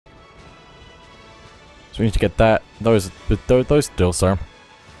we need to get that. Those still, so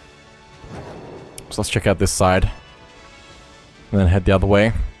let's check out this side. And then head the other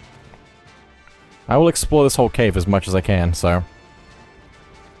way. I will explore this whole cave as much as I can, so...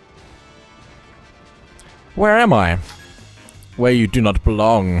 Where am I? Where you do not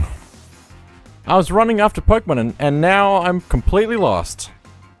belong. I was running after Pokemon and now I'm completely lost.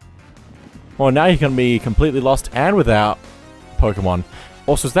 Well, now you can be completely lost and without Pokemon.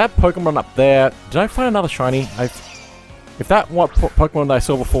 Also, is that Pokemon up there? Did I find another shiny? If that Pokemon that I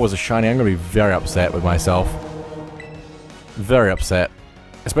saw before was a shiny, I'm gonna be very upset with myself. Very upset.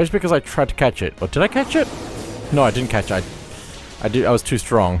 Especially because I tried to catch it. Or did I catch it? No, I didn't catch it. I was too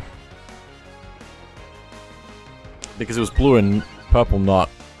strong. Because it was blue and purple, not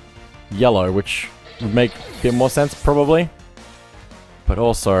yellow, which would make a bit more sense, probably. But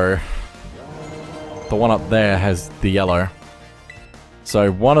also, the one up there has the yellow.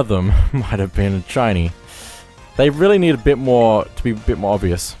 So one of them might have been a shiny. They really need a bit more, to be a bit more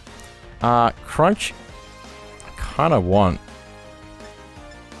obvious. Crunch, I kind of want...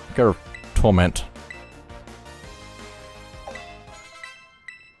 Go Torment.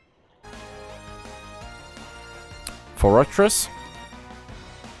 Fortress?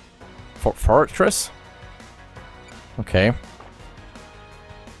 Fortress? Okay.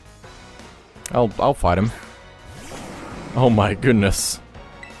 I'll fight him. Oh my goodness.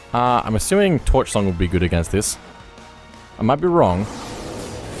 I'm assuming Torch Song would be good against this. I might be wrong.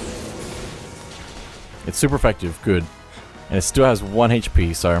 It's super effective, good. And it still has 1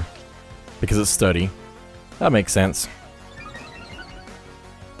 HP, so... Because it's sturdy. That makes sense.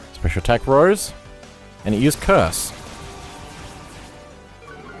 Special attack Rose. And it used Curse.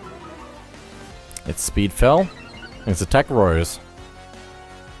 Its speed fell. And its attack Rose.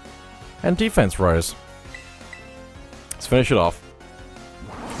 And defense Rose. Let's finish it off.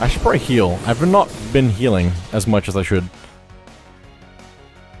 I should probably heal. I've not been healing as much as I should.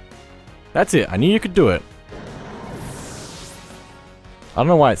 That's it. I knew you could do it. I don't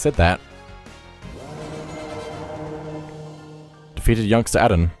know why it said that. Defeated youngster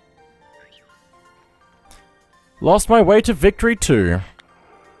Adam. Lost my way to victory too.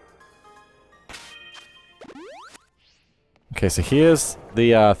 Okay, so here's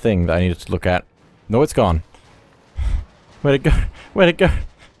the thing that I needed to look at. No, it's gone. Where'd it go? Where'd it go?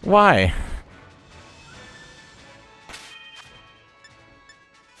 Why?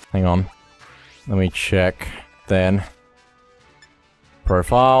 Hang on. Let me check then.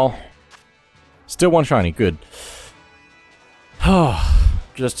 Profile. Still 1 shiny, good.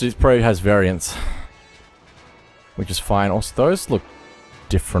 Just it probably has variants. Which is fine. Also, those look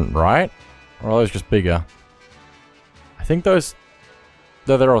different, right? Or are those just bigger? I think those...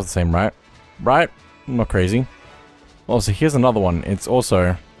 They're all the same, right? Right? I'm not crazy. Also, here's another one. It's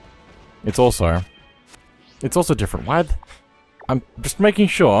also different. Why? I'm just making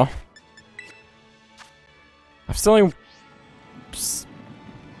sure. I'm still...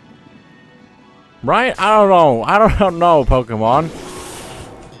 Right? I don't know. I don't know, Pokemon.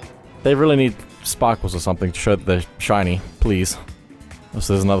 They really need sparkles or something to show that they're shiny. Please.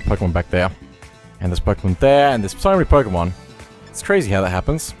 Also, there's another Pokemon back there. And there's Pokemon there, and there's so many Pokemon. It's crazy how that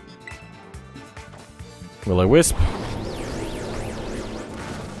happens. Will-O-Wisp.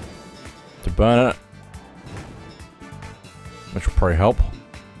 To burn it. Which will probably help.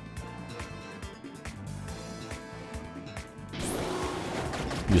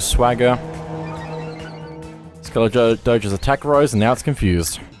 Use Swagger. Scarlet dodges attack Rose, and now it's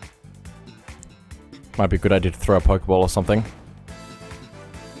confused. Might be a good idea to throw a Pokeball or something.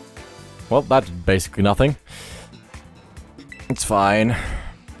 Well, that's basically nothing. It's fine.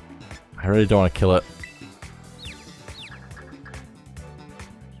 I really don't want to kill it.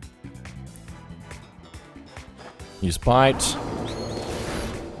 Use Bite.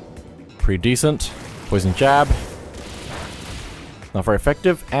 Pretty decent. Poison Jab. Not very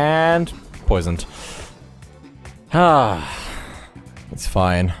effective. And poisoned. Ah. It's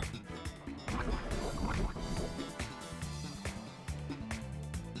fine.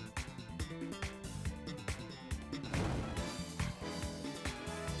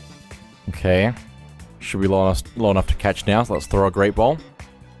 Okay. Should be low enough to catch now, so let's throw a Great Ball.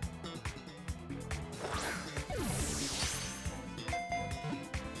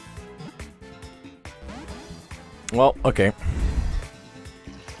 Well, okay.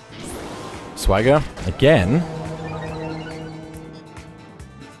 Swagger, again.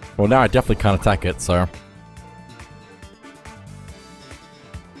 Well, now I definitely can't attack it, so...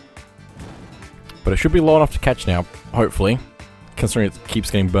 But it should be low enough to catch now, hopefully. Considering it keeps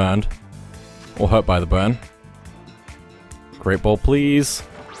getting burned. Or hurt by the burn. Great Ball, please.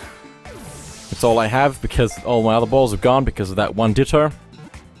 It's all I have because all my other balls have gone because of that one Ditto.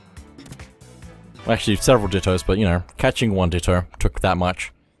 Well, actually, several Dittos, but you know, catching one Ditto took that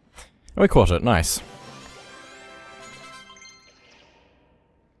much. And we caught it, nice.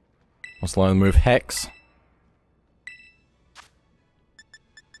 Let's learn the move Hex.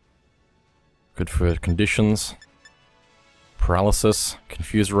 Good for conditions. Paralysis,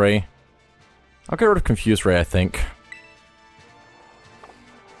 Confuse Ray. I'll get rid of Confuse Ray, I think.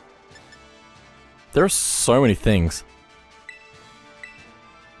 There are so many things.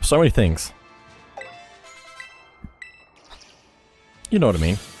 So many things. You know what I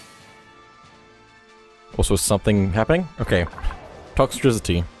mean. Also something happening? Okay.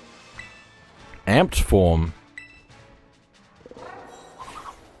 Toxicity. Amped form.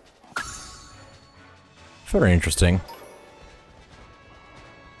 Very interesting.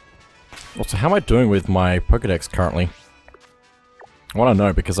 Also, how am I doing with my Pokédex currently? I want to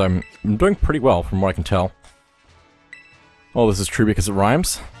know because I'm doing pretty well from what I can tell. Oh, this is true because it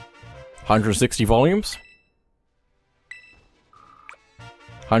rhymes. 160 volumes.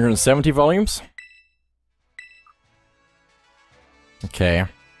 170 volumes. Okay.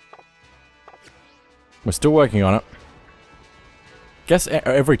 We're still working on it. Guess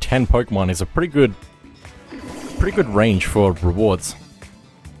every 10 Pokemon is a pretty good range for rewards.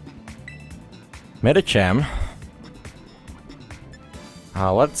 Medicham.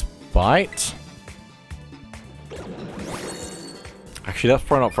 Let's bite. Actually, that's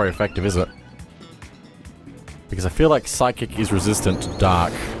probably not very effective, is it? Because I feel like Psychic is resistant to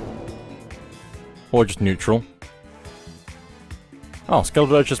Dark. Or just neutral. Oh,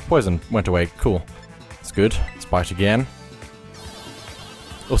 Skeleton just poison went away. Cool. That's good. Let's bite again.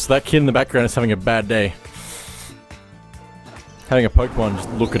 Also, that kid in the background is having a bad day. Having a Pokemon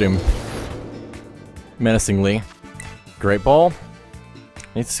just look at him menacingly. Great Ball.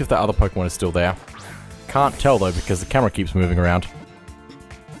 I need to see if that other Pokemon is still there. Can't tell though because the camera keeps moving around.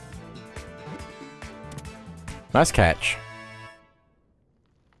 Nice catch.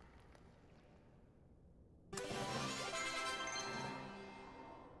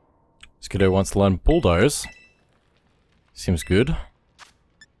 Skiddo wants to learn Bulldoze. Seems good.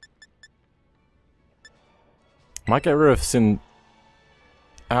 Might get rid of Sin...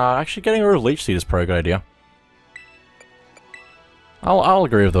 actually getting rid of Leech Seed is probably a good idea. I'll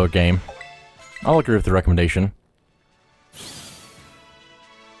agree with the game. I'll agree with the recommendation.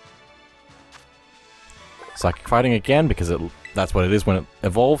 Psychic Fighting again, because that's what it is when it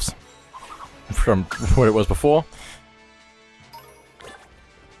evolves. From what it was before.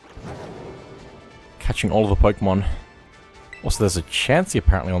 Catching all of the Pokemon. Also, there's a Chansey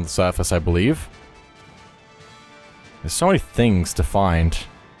apparently on the surface, I believe. There's so many things to find.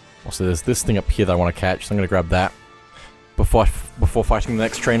 Also, there's this thing up here that I want to catch, so I'm going to grab that before fighting the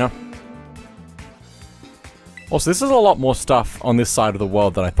next trainer. Also, this is a lot more stuff on this side of the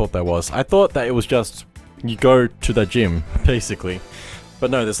world than I thought there was. I thought that it was just you go to the gym, basically. But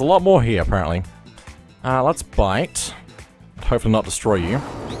no, there's a lot more here, apparently. Let's bite. Hopefully not destroy you.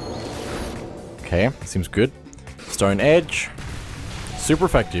 Okay, seems good. Stone Edge. Super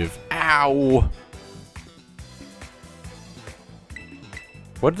effective. Ow!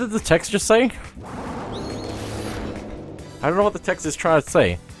 What did the text just say? I don't know what the text is trying to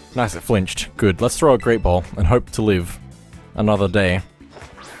say. Nice, it flinched. Good. Let's throw a Great Ball and hope to live another day.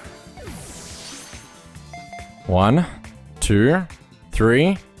 1, 2,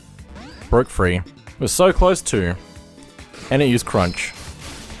 3. Broke free. It was so close to. And it used Crunch.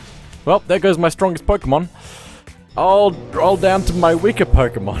 Well, there goes my strongest Pokemon. I'll roll down to my weaker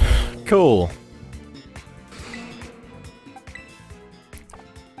Pokemon. Cool.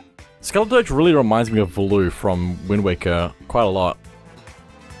 Skeleton really reminds me of Volu from Wind Waker quite a lot.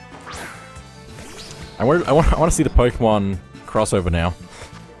 I want to see the Pokemon crossover now.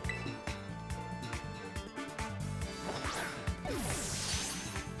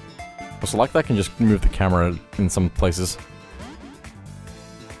 Also, like that, I can just move the camera in some places.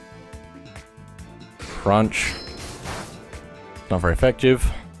 Crunch. Not very effective.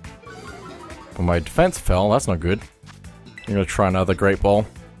 But my defense fell, that's not good. I'm gonna try another Great Ball.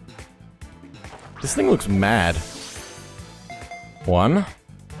 This thing looks mad. 1,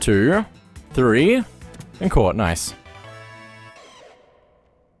 2, 3, and caught. Nice.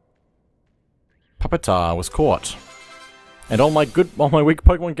 Pupitar was caught. And all my weak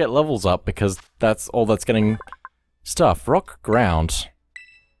Pokemon get levels up because that's all that's getting stuff. Rock Ground.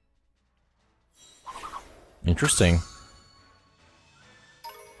 Interesting.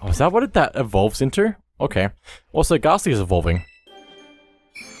 Oh, is that what that evolves into? Okay. Also, Ghastly is evolving.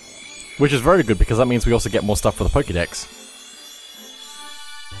 Which is very good because that means we also get more stuff for the Pokédex.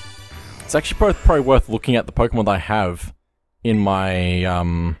 It's actually probably worth looking at the Pokemon that I have in my,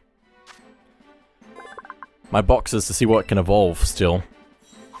 my boxes to see what can evolve still.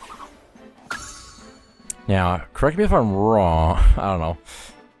 Now, correct me if I'm wrong. I don't know.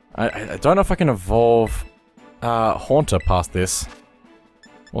 I don't know if I can evolve Haunter past this.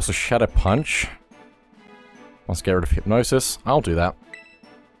 Also, Shadow Punch. Let's get rid of Hypnosis. I'll do that.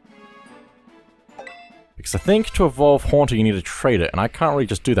 Because I think to evolve Haunter you need to trade it, and I can't really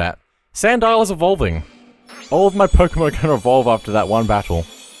just do that. Sandile is evolving! All of my Pokemon are going to evolve after that one battle,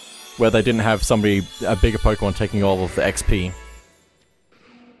 where they didn't have somebody, a bigger Pokemon, taking all of the XP.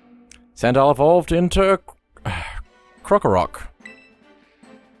 Sandile evolved into Krokorok.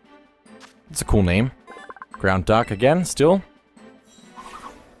 It's a cool name. Ground Dark again, still.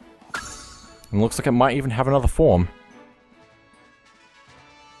 And looks like it might even have another form.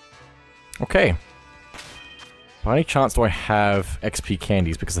 Okay. By any chance do I have XP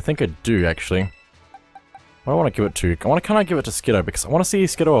candies? Because I think I do, actually. What do I want to give it to? I want to kind of give it to Skiddo, because I want to see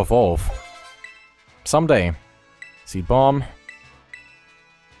Skiddo evolve. Someday. Seed Bomb.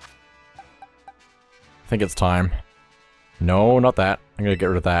 I think it's time. No, not that. I'm going to get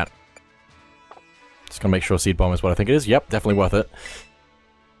rid of that. Just going to make sure Seed Bomb is what I think it is. Yep, definitely worth it.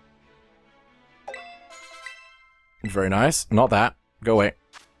 Very nice. Not that. Go away.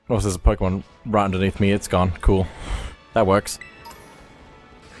 Oh, there's a Pokemon right underneath me. It's gone. Cool. That works.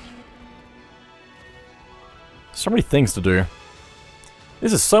 So many things to do.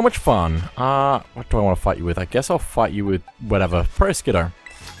 This is so much fun. What do I want to fight you with? I guess I'll fight you with whatever. Probably Skiddo.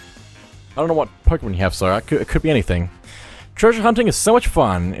 I don't know what Pokemon you have, so it could be anything. Treasure hunting is so much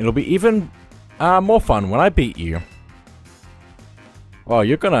fun. It'll be even more fun when I beat you. Well,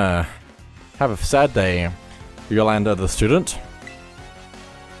 you're gonna have a sad day, Yolanda the student.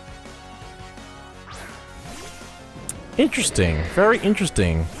 Interesting. Very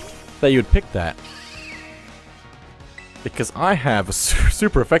interesting that you would pick that. Because I have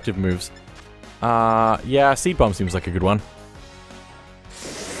super effective moves. Yeah, Seed Bomb seems like a good one.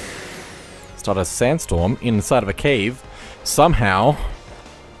 Start a Sandstorm inside of a cave. Somehow.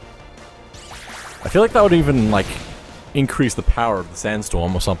 I feel like that would even, like, increase the power of the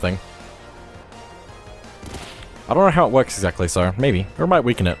Sandstorm or something. I don't know how it works exactly, so maybe. Or it might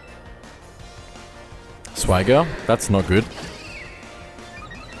weaken it. Swagger, that's not good.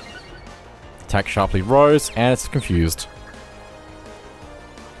 Attack sharply rose, and it's confused.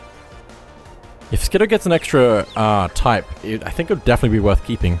 If Skiddo gets an extra type, I think it would definitely be worth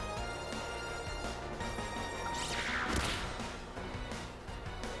keeping.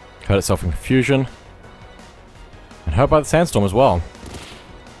 Hurt itself in confusion. And hurt by the Sandstorm as well.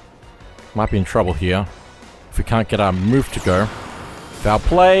 Might be in trouble here. If we can't get our move to go. Foul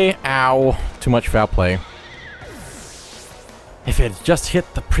play. Ow. Too much foul play. If it had just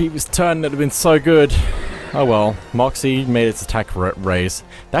hit the previous turn, it would have been so good. Oh well. Moxie made its attack raise.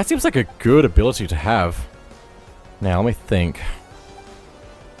 That seems like a good ability to have. Now, let me think.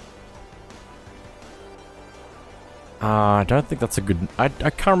 I don't think that's a good... I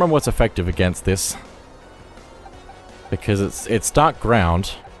can't remember what's effective against this. Because it's Dark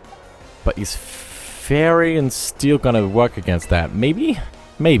Ground. But is Fairy and Steel gonna work against that? Maybe?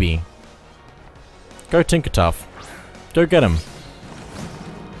 Maybe. Go Tinkertuff. Go get him.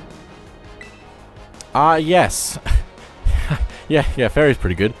 Yes. yeah, Fairy's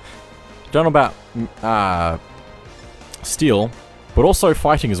pretty good. Don't know about Steel, but also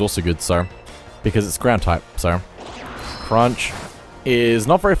Fighting is also good, so... Because it's Ground type, so... Crunch is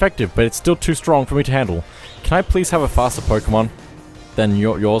not very effective, but it's still too strong for me to handle. Can I please have a faster Pokemon than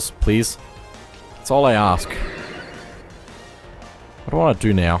yours, please? That's all I ask. What do I want to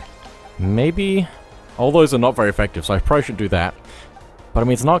do now? Maybe... All those are not very effective, so I probably should do that. But I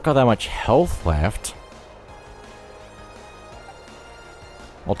mean, it's not got that much health left.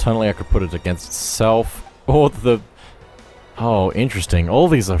 Alternatively, I could put it against itself. Or the... Oh, interesting. All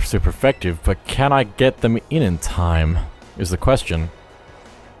these are super effective, but can I get them in time? Is the question.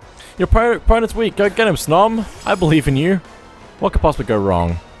 Your opponent's weak. Go get him, Snom. I believe in you. What could possibly go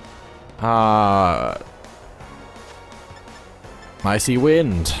wrong? Icy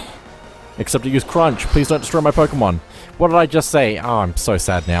Wind. Except to use Crunch. Please don't destroy my Pokemon. What did I just say? Oh, I'm so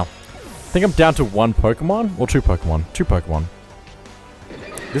sad now. I think I'm down to one Pokemon? Or two Pokemon? Two Pokemon.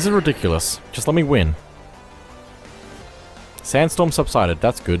 This is ridiculous. Just let me win. Sandstorm subsided.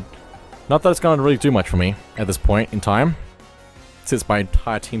 That's good. Not that it's going to really do much for me at this point in time. Since my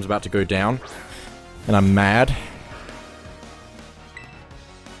entire team's about to go down. And I'm mad.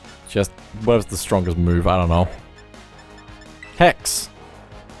 Just, whatever's the strongest move? I don't know. Hex.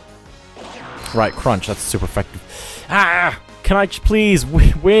 Right, Crunch. That's super effective. Ah! Can I please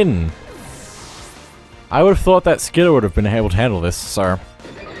win? I would have thought that Skidder would have been able to handle this, so...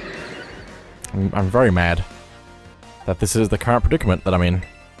 I'm very mad that this is the current predicament that I'm in.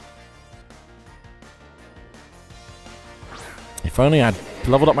 If only I'd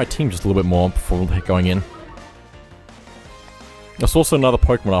leveled up my team just a little bit more before going in. There's also another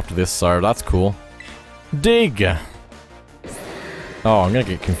Pokemon after this, so that's cool. Dig! Oh, I'm gonna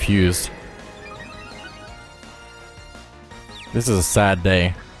get confused. This is a sad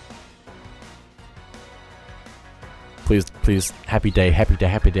day. Please, please, happy day, happy day,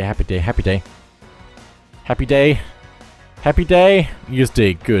 happy day, happy day, happy day. Happy day. Happy day. Use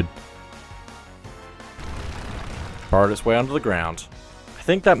dig, good. Burrowed its way under the ground. I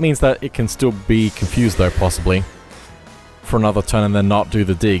think that means that it can still be confused though, possibly. For another turn and then not do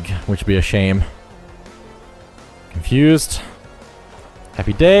the dig, which would be a shame. Confused.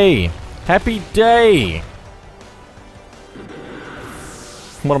 Happy day! Happy day!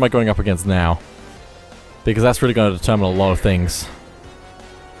 What am I going up against now? Because that's really going to determine a lot of things.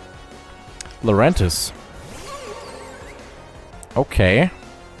 Laurentis. Okay.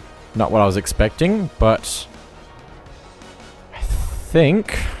 Not what I was expecting, but... I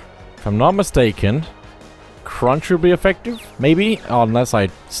think, if I'm not mistaken, Crunch will be effective? Maybe? Oh, unless I'm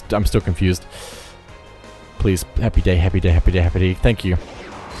still confused. Please, happy day, happy day, happy day, happy day. Thank you.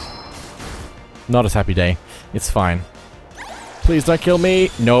 Not as happy day. It's fine. Please don't kill me.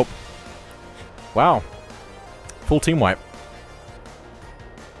 Nope. Wow. Full team wipe.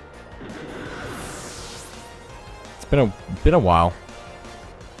 It's been a while.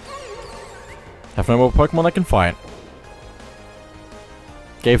 Have no more Pokemon that can fight.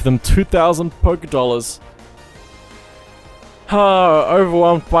 Gave them 2,000 Pokedollars. Ah,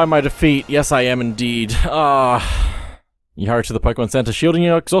 overwhelmed by my defeat. Yes, I am indeed. You hurry to the Pokemon Center, shielding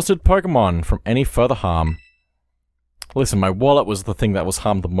your exhausted Pokemon from any further harm. Listen, my wallet was the thing that was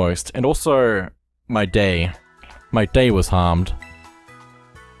harmed the most, and also my day. My day was harmed.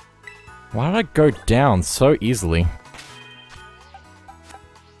 Why did I go down so easily?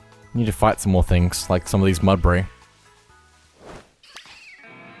 Need to fight some more things, like some of these Mudbray.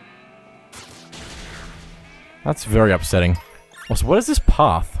 That's very upsetting. Also, what is this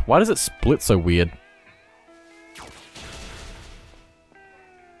path? Why does it split so weird?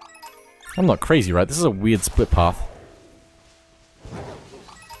 I'm not crazy, right? This is a weird split path.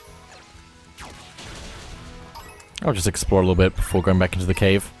 I'll just explore a little bit before going back into the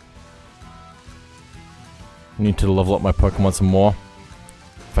cave. I need to level up my Pokemon some more.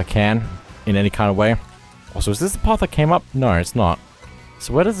 If I can, in any kind of way. Also, is this the path that came up? No, it's not.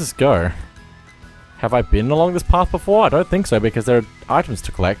 So where does this go? Have I been along this path before? I don't think so, because there are items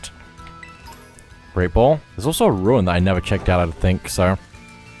to collect. Great Ball. There's also a ruin that I never checked out, I don't think, so...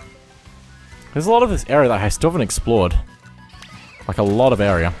 There's a lot of this area that I still haven't explored. Like, a lot of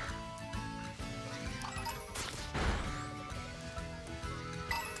area.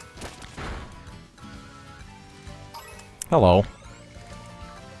 Hello.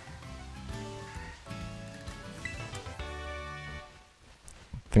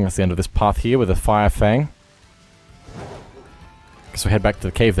 I think that's the end of this path here with a Fire Fang. Guess we'll head back to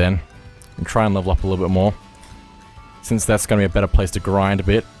the cave then. And try and level up a little bit more. Since that's going to be a better place to grind a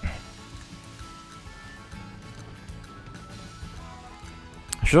bit.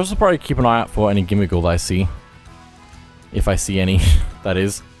 I should also probably keep an eye out for any Gimmighoul that I see. If I see any, that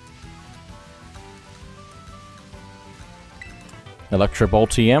is. Electro Ball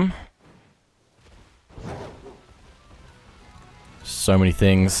TM. So many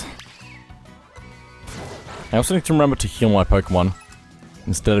things. I also need to remember to heal my Pokemon.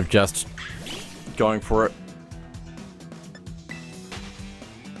 Instead of just going for it.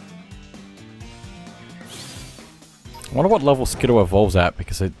 I wonder what level Skiddo evolves at,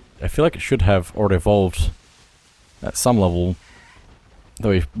 because I feel like it should have already evolved at some level, though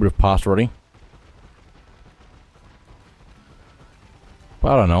we would have passed already.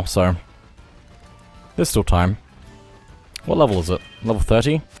 But I don't know, so... There's still time. What level is it? Level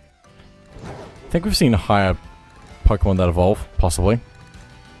 30? I think we've seen a higher Pokemon that evolve, possibly.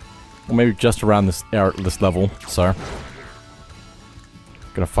 Or maybe just around this level, so...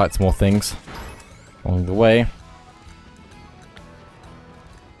 Gonna fight some more things along the way.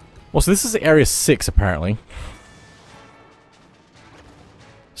 Also, this is Area 6, apparently.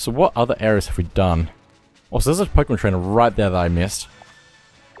 So what other areas have we done? Also, there's a Pokemon trainer right there that I missed.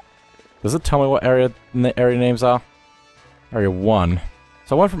 Does it tell me what area the area names are? Area 1.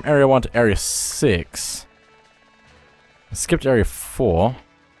 So I went from Area 1 to Area 6. I skipped Area 4.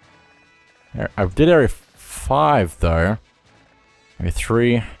 I did Area 5, though. Area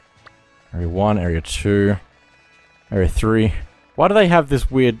 3. Area 1, Area 2. Area 3. Why do they have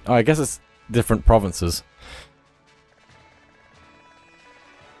this weird... Oh, I guess it's different provinces.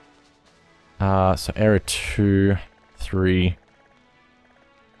 So area 2, 3.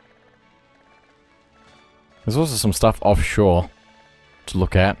 There's also some stuff offshore to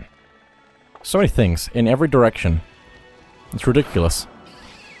look at. So many things in every direction. It's ridiculous.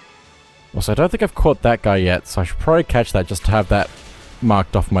 Also, I don't think I've caught that guy yet, so I should probably catch that just to have that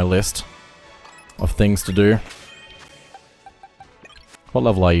marked off my list of things to do. What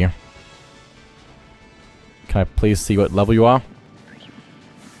level are you? Can I please see what level you are?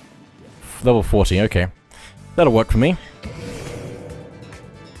 Level 40, okay. That'll work for me.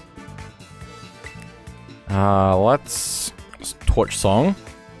 Let's torch song.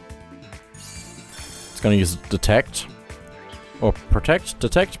 It's gonna use detect. Or protect?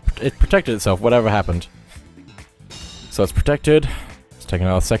 Detect? It protected itself, whatever happened. So it's protected. Let's take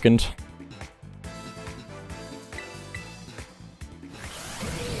another second.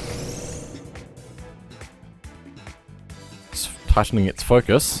 It's tightening its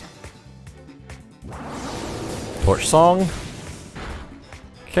focus. Torch song.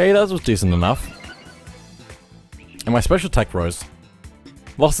 Okay, that was decent enough. And my special attack rose.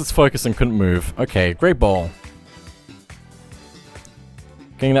 Lost its focus and couldn't move. Okay, great ball.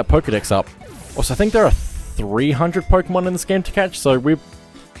 Getting that Pokedex up. Also, I think there are 300 Pokemon in this game to catch, so we're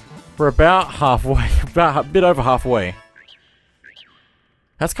about halfway, about a bit over halfway.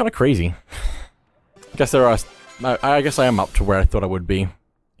 That's kind of crazy. I guess there are. I guess I am up to where I thought I would be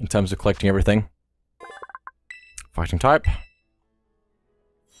in terms of collecting everything. Fighting type.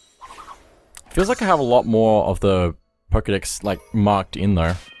 Feels like I have a lot more of the Pokedex like marked in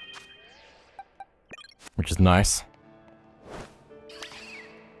though, which is nice.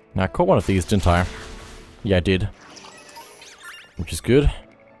 Now I caught one of these, didn't I? Yeah, I did. Which is good.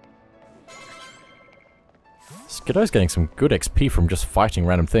 Skiddo's getting some good XP from just fighting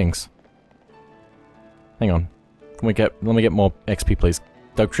random things. Hang on. Let me get more XP, please.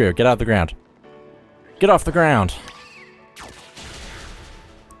 Dog Trio, get out of the ground. Get off the ground!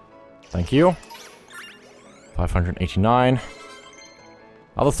 Thank you. 589.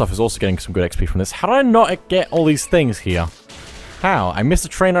 Other stuff is also getting some good XP from this. How did I not get all these things here? How? I missed a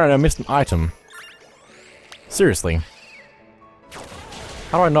trainer and I missed an item. Seriously.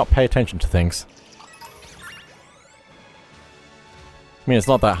 How do I not pay attention to things? I mean, it's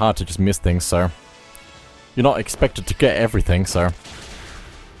not that hard to just miss things, so... You're not expected to get everything, so...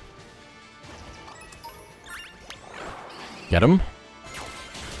 Get him.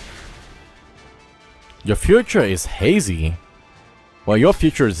 Your future is hazy. Well, your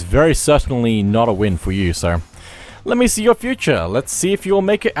future is very certainly not a win for you, so... Let me see your future. Let's see if you'll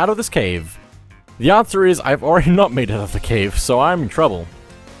make it out of this cave. The answer is I've already not made it out of the cave, so I'm in trouble.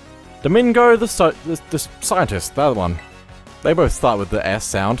 Domingo, the scientist, the other one. They both start with the S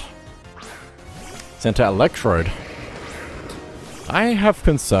sound. Center Electrode. I have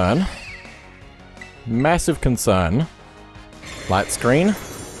concern. Massive concern. Light screen.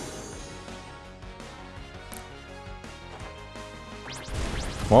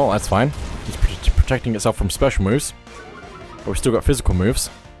 Well, that's fine. It's protecting itself from special moves. But we've still got physical moves.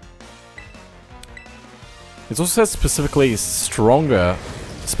 It also says specifically stronger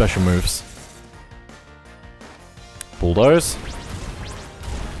special moves. Bulldoze.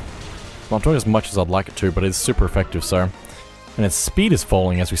 Not doing as much as I'd like it to, but it's super effective, so... And its speed is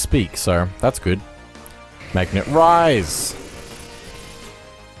falling as we speak, so that's good. Magnet Rise!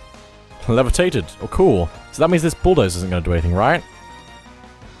 Levitated. Oh, cool. So that means this Bulldoze isn't going to do anything, right?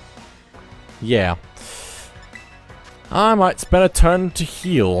 Yeah. I might spend a turn to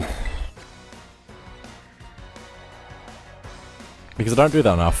heal. Because I don't do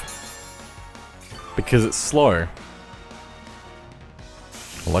that enough. Because it's slow.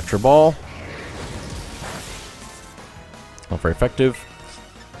 Electro Ball. Not very effective.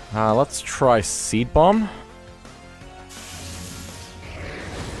 Let's try Seed Bomb.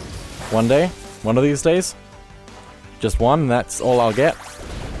 One day. One of these days. Just one, that's all I'll get.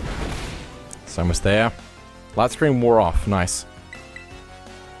 It's almost there. Light screen wore off. Nice.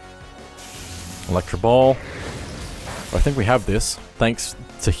 Electro Ball. I think we have this, thanks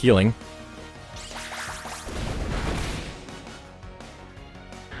to healing.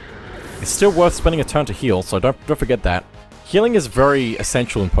 It's still worth spending a turn to heal, so don't forget that. Healing is very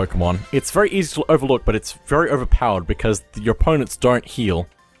essential in Pokemon. It's very easy to overlook, but it's very overpowered because your opponents don't heal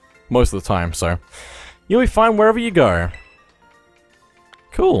most of the time, so you'll be fine wherever you go.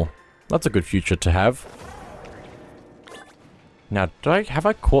 Cool. That's a good future to have. Now, have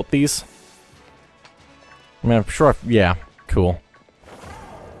I caught these? I mean, I'm sure yeah, cool.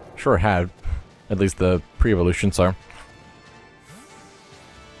 Sure I had. At least the pre-evolution, so.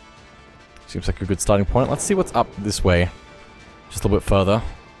 Seems like a good starting point. Let's see what's up this way. Just a little bit further.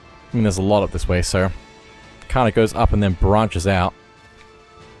 I mean, there's a lot up this way, so... It kind of goes up and then branches out.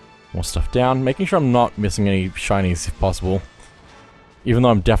 More stuff down. Making sure I'm not missing any shinies if possible. Even though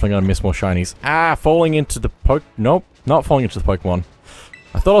I'm definitely going to miss more shinies. Ah! Falling into the Nope. Not falling into the Pokemon.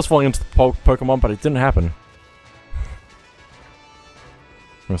 I thought I was falling into the Pokemon, but it didn't happen.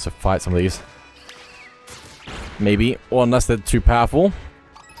 I'm going to fight some of these. Maybe. Or unless they're too powerful.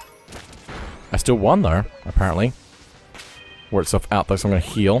 I still won, though, apparently. Wore itself out, though, so I'm going to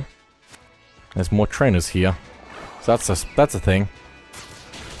heal. There's more trainers here. So that's a thing.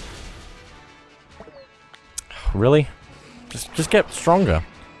 Really? Just get stronger.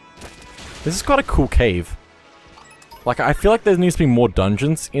 This is quite a cool cave. Like, I feel like there needs to be more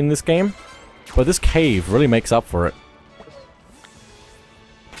dungeons in this game. But this cave really makes up for it.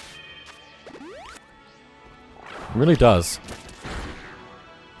 It really does.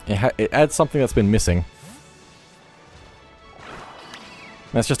 It adds something that's been missing.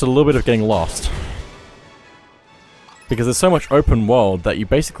 That's just a little bit of getting lost. Because there's so much open world that you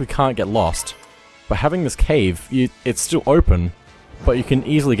basically can't get lost. But having this cave, it's still open, but you can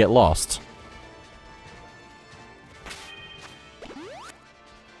easily get lost.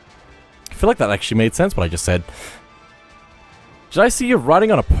 I feel like that actually made sense what I just said. Did I see you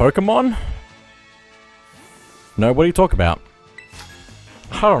riding on a Pokemon? No, what do you talk about?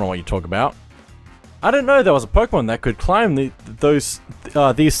 I don't know what you talk about. I didn't know there was a Pokemon that could climb these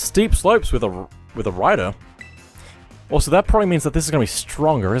steep slopes with a rider. Also, that probably means that this is going to be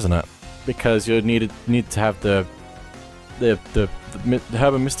stronger, isn't it? Because you need to have the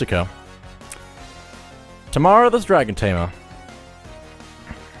Herba Mystica. Tamara, this Dragon Tamer.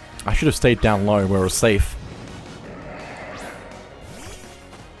 I should have stayed down low where it was safe.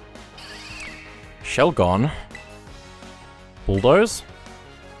 Shelgon. Bulldoze.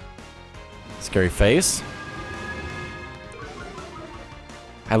 Scary face.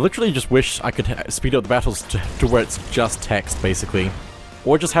 I literally just wish I could speed up the battles to where it's just text, basically.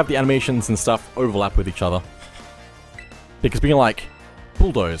 Or just have the animations and stuff overlap with each other. Because being like,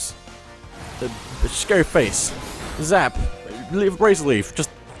 Bulldoze, Scary face, Zap, Razor Leaf, just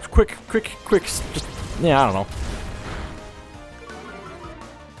quick, just, yeah, I don't know.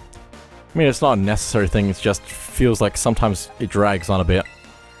 I mean, it's not a necessary thing, it just feels like sometimes it drags on a bit.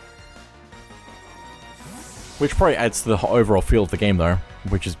 Which probably adds to the overall feel of the game, though.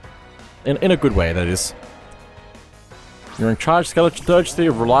 Which is, in a good way, that is. You're in charge, Scarlet, to be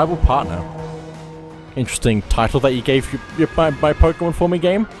a reliable partner. Interesting title that you gave my Pokemon for me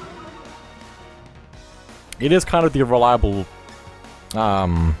game. It is kind of the reliable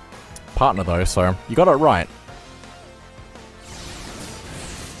partner, though, so you got it right.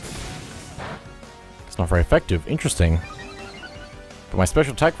 It's not very effective. Interesting. But my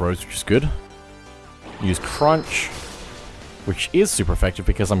special attack rose, which is good. Use Crunch, which is super effective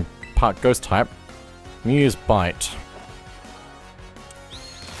because I'm part Ghost type. Use Bite.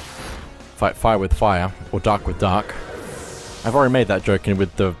 Fight fire with fire, or dark with dark. I've already made that joke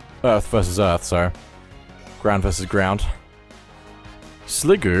with the Earth versus Earth, so... Ground versus ground.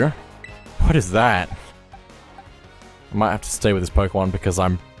 Sliggoo? What is that? I might have to stay with this Pokemon because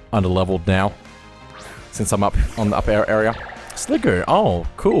I'm under-leveled now. Since I'm up on the upper area. Sliggoo! Oh,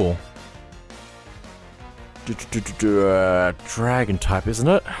 cool. Dragon type, isn't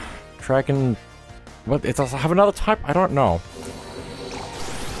it? Dragon... What? It does have another type? I don't know.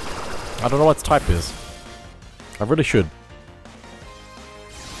 I don't know what its type is. I really should.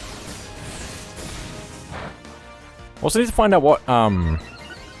 Also need to find out what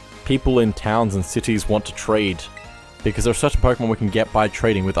people in towns and cities want to trade. Because there's certain Pokemon we can get by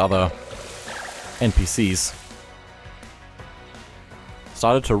trading with other NPCs.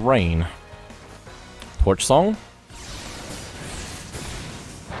 Started to rain. Torch Song?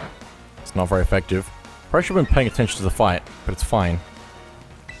 It's not very effective. Probably should have been paying attention to the fight, but it's fine.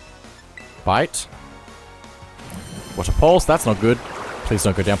 Bite. Water Pulse, that's not good. Please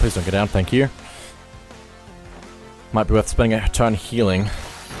don't go down, please don't go down, thank you. Might be worth spending a turn healing.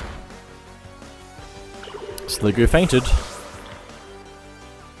 Sliggoo fainted.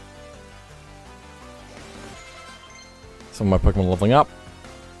 Some of my Pokemon leveling up.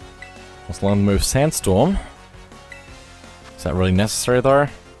 Let's learn the move Sandstorm. Is that really necessary though? I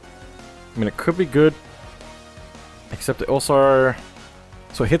mean, it could be good. Except it also...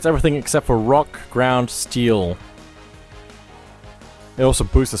 So it hits everything except for rock, ground, steel. It also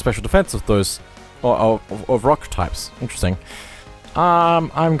boosts the special defense of those... of rock types. Interesting.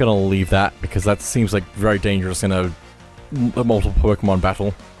 I'm gonna leave that because that seems like very dangerous in a multiple Pokemon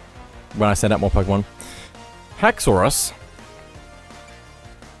battle. When I send out more Pokemon. Haxorus.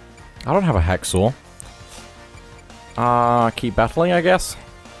 I don't have a hacksaw. Keep battling, I guess.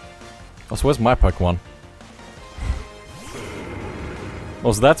 Also, where's my Pokemon?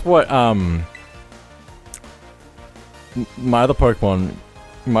 Also, that's what, my other Pokemon,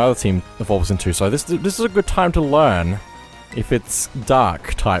 my other team evolves into, so this is a good time to learn if it's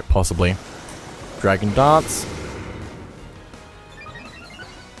Dark type, possibly. Dragon Dance.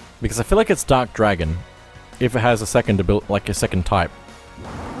 Because I feel like it's Dark Dragon, if it has a second ability, like a second type.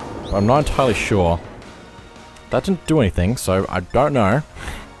 But I'm not entirely sure. That didn't do anything, so I don't know.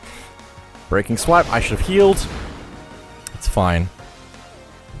 Breaking Swipe, I should have healed. It's fine.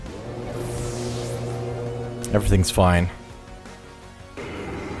 Everything's fine.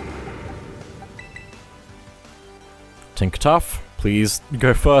 Tinkertuff, please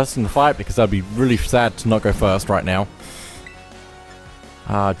go first in the fight, because that'd be really sad to not go first right now.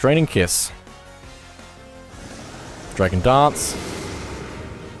 Draining Kiss. Dragon Dance.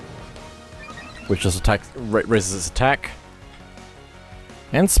 Which just raises its attack.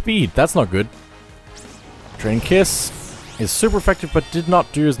 And speed, that's not good. Draining Kiss is super effective, but did not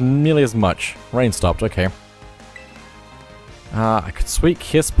do nearly as much. Rain stopped, okay. I could Sweet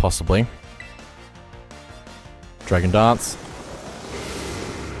Kiss, possibly. Dragon Dance.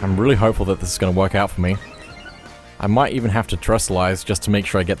 I'm really hopeful that this is going to work out for me. I might even have to Terrestrialize just to make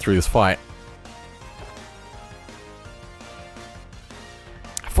sure I get through this fight.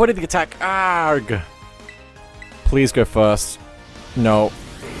 Avoided the attack! Arg! Please go first. No.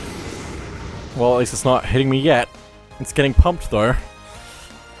 Well, at least it's not hitting me yet. It's getting pumped, though.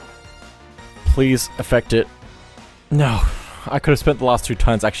 Please affect it. No. I could have spent the last 2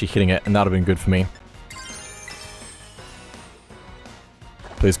 turns actually hitting it, and that would have been good for me.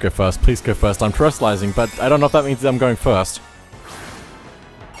 Please go first. Please go first. I'm Terrestrializing, but I don't know if that means that I'm going first.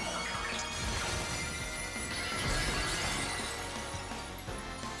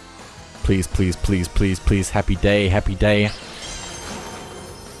 Please, please, please, please, please. Happy day, happy day.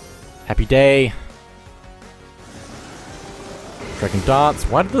 Happy day. Dragon Darts.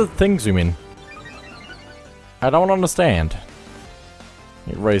 Why did the thing zoom in? I don't understand.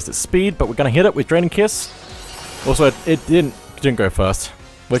 It raised its speed, but we're gonna hit it with Draining Kiss. Also, it didn't go first,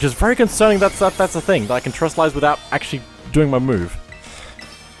 which is very concerning. That's a thing that I can Terrestrialize without actually doing my move.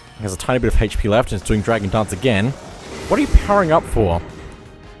 It has a tiny bit of HP left, and it's doing Dragon Dance again. What are you powering up for?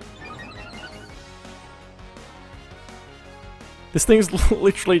 This thing's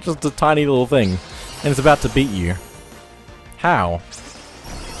literally just a tiny little thing, and it's about to beat you. How?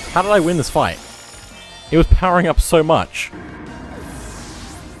 How did I win this fight? It was powering up so much.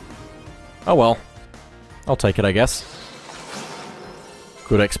 Oh well. I'll take it, I guess.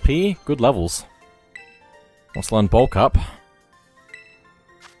 Good XP, good levels. Let's learn Bulk Up.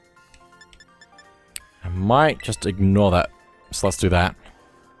 I might just ignore that, so let's do that.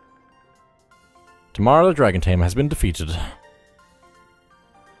 Tomorrow the Dragon Tamer has been defeated.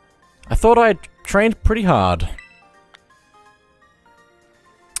 I thought I'd trained pretty hard.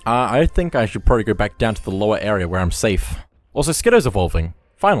 I think I should probably go back down to the lower area where I'm safe. Also, Skiddo's evolving.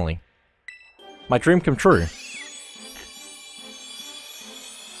 Finally. My dream come true.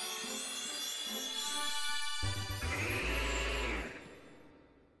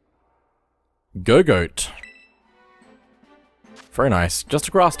 Go-Goat. Very nice. Just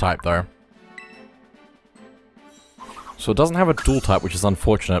a grass type, though. So it doesn't have a dual type, which is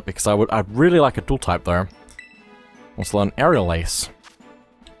unfortunate, because I'd really like a dual type, though. Let's learn Aerial Ace.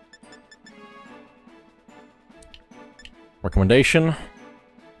 Recommendation.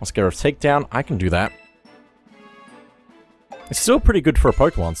 Let's get rid of Takedown. I can do that. It's still pretty good for a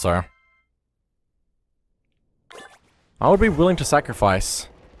Pokemon, so I would be willing to sacrifice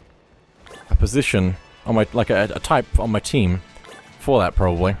a position on my, like a type on my team for that,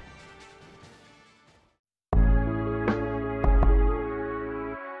 probably.